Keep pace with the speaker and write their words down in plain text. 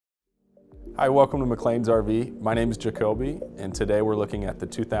Hi, welcome to McLean's RV. My name is Jacoby, and today we're looking at the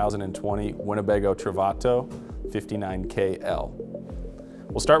 2020 Winnebago Travato 59KL.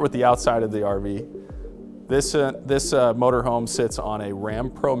 We'll start with the outside of the RV. This motorhome sits on a Ram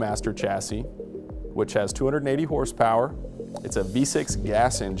ProMaster chassis, which has 280 horsepower. It's a V6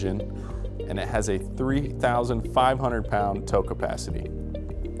 gas engine, and it has a 3,500 pound tow capacity.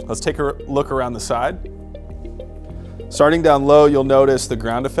 Let's take a look around the side. Starting down low, you'll notice the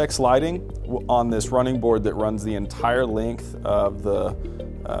ground effects lighting on this running board that runs the entire length of the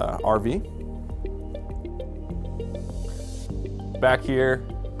RV. Back here,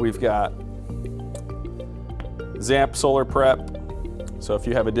 we've got Zamp solar prep. So if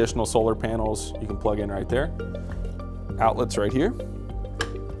you have additional solar panels, you can plug in right there. Outlets right here,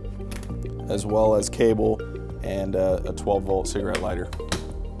 as well as cable and a 12-volt cigarette lighter.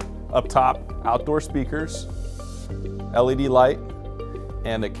 Up top, outdoor speakers, LED light,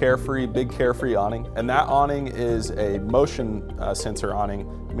 and a big Carefree awning. And that awning is a motion sensor awning,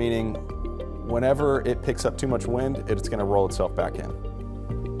 meaning whenever it picks up too much wind, it's gonna roll itself back in.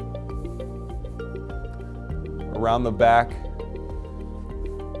 Around the back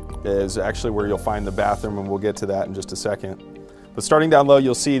is actually where you'll find the bathroom, and we'll get to that in just a second. But starting down low,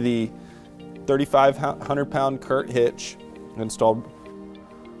 you'll see the 3,500 pound Curt hitch installed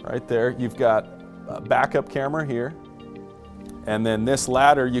right there. You've got a backup camera here. And then this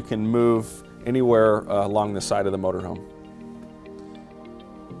ladder you can move anywhere along the side of the motorhome.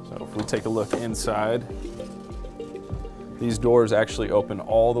 So if we take a look inside, these doors actually open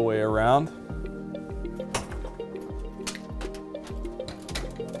all the way around.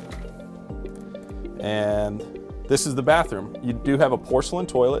 And this is the bathroom. You do have a porcelain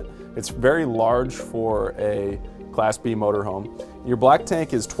toilet. It's very large for a Class B motorhome. Your black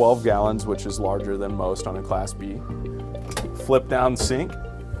tank is 12 gallons, which is larger than most on a Class B. Flip down sink.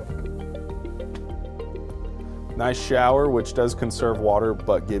 Nice shower, which does conserve water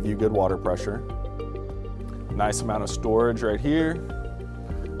but give you good water pressure. Nice amount of storage right here.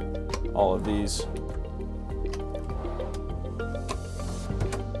 All of these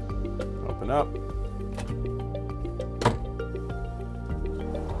open up.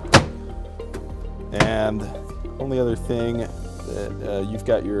 And only other thing, you've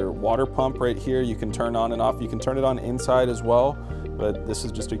got your water pump right here. You can turn on and off. You can turn it on inside as well, but this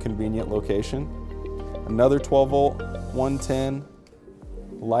is just a convenient location. Another 12-volt 110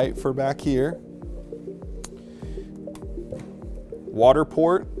 light for back here. Water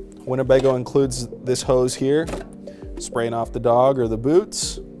port. Winnebago includes this hose here, spraying off the dog or the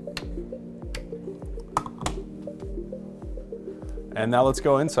boots. And now let's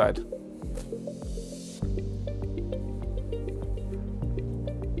go inside.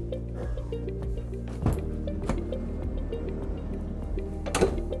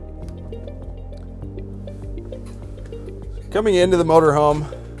 Coming into the motorhome,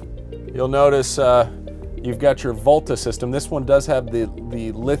 you'll notice you've got your Volta system. This one does have the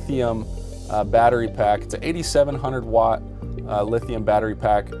lithium battery pack. It's an 8,700 watt lithium battery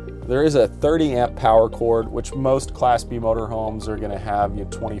pack. There is a 30 amp power cord, which most Class B motorhomes are gonna have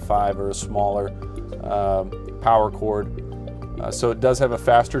 25 or a smaller power cord. So it does have a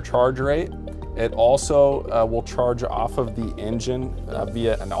faster charge rate. It also will charge off of the engine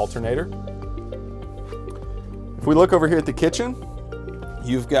via an alternator. If we look over here at the kitchen,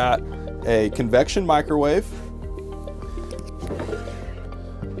 you've got a convection microwave,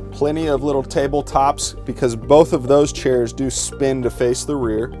 plenty of little tabletops because both of those chairs do spin to face the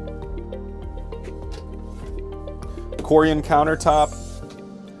rear. Corian countertop,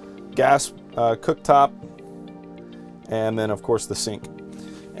 gas cooktop, and then of course the sink.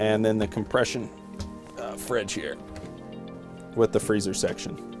 And then the compression fridge here with the freezer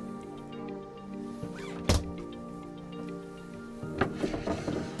section.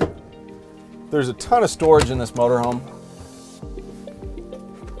 There's a ton of storage in this motorhome.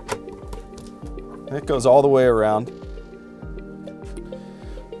 It goes all the way around.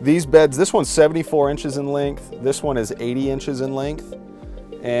 These beds, this one's 74 inches in length. This one is 80 inches in length.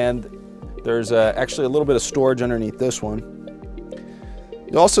 And there's actually a little bit of storage underneath this one.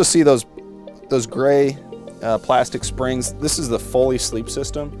 You also see those gray plastic springs. This is the Foley sleep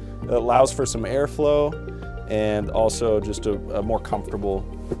system that allows for some airflow and also just a more comfortable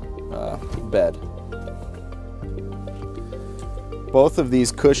bed. Both of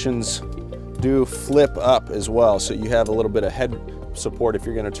these cushions do flip up as well, so you have a little bit of head support if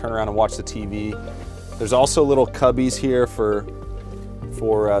you're going to turn around and watch the TV. There's also little cubbies here for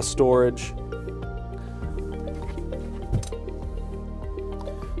storage.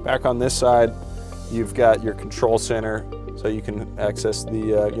 Back on this side, you've got your control center, So you can access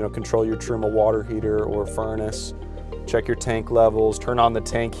the, control your trim a water heater or furnace, check your tank levels, turn on the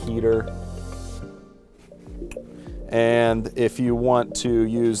tank heater. And if you want to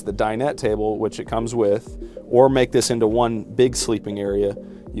use the dinette table, which it comes with, or make this into one big sleeping area,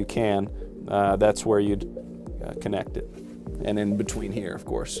 you can. That's where you'd connect it. And in between here, of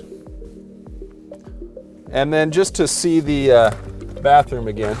course. And then just to see the bathroom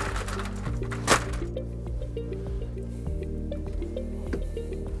again.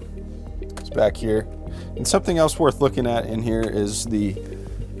 It's back here. And something else worth looking at in here is the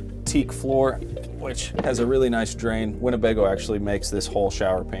teak floor, which has a really nice drain. Winnebago actually makes this whole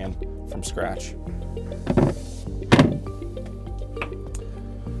shower pan from scratch.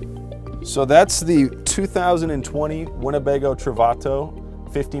 So that's the 2020 Winnebago Travato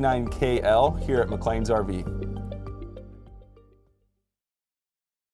 59KL here at McLean's RV.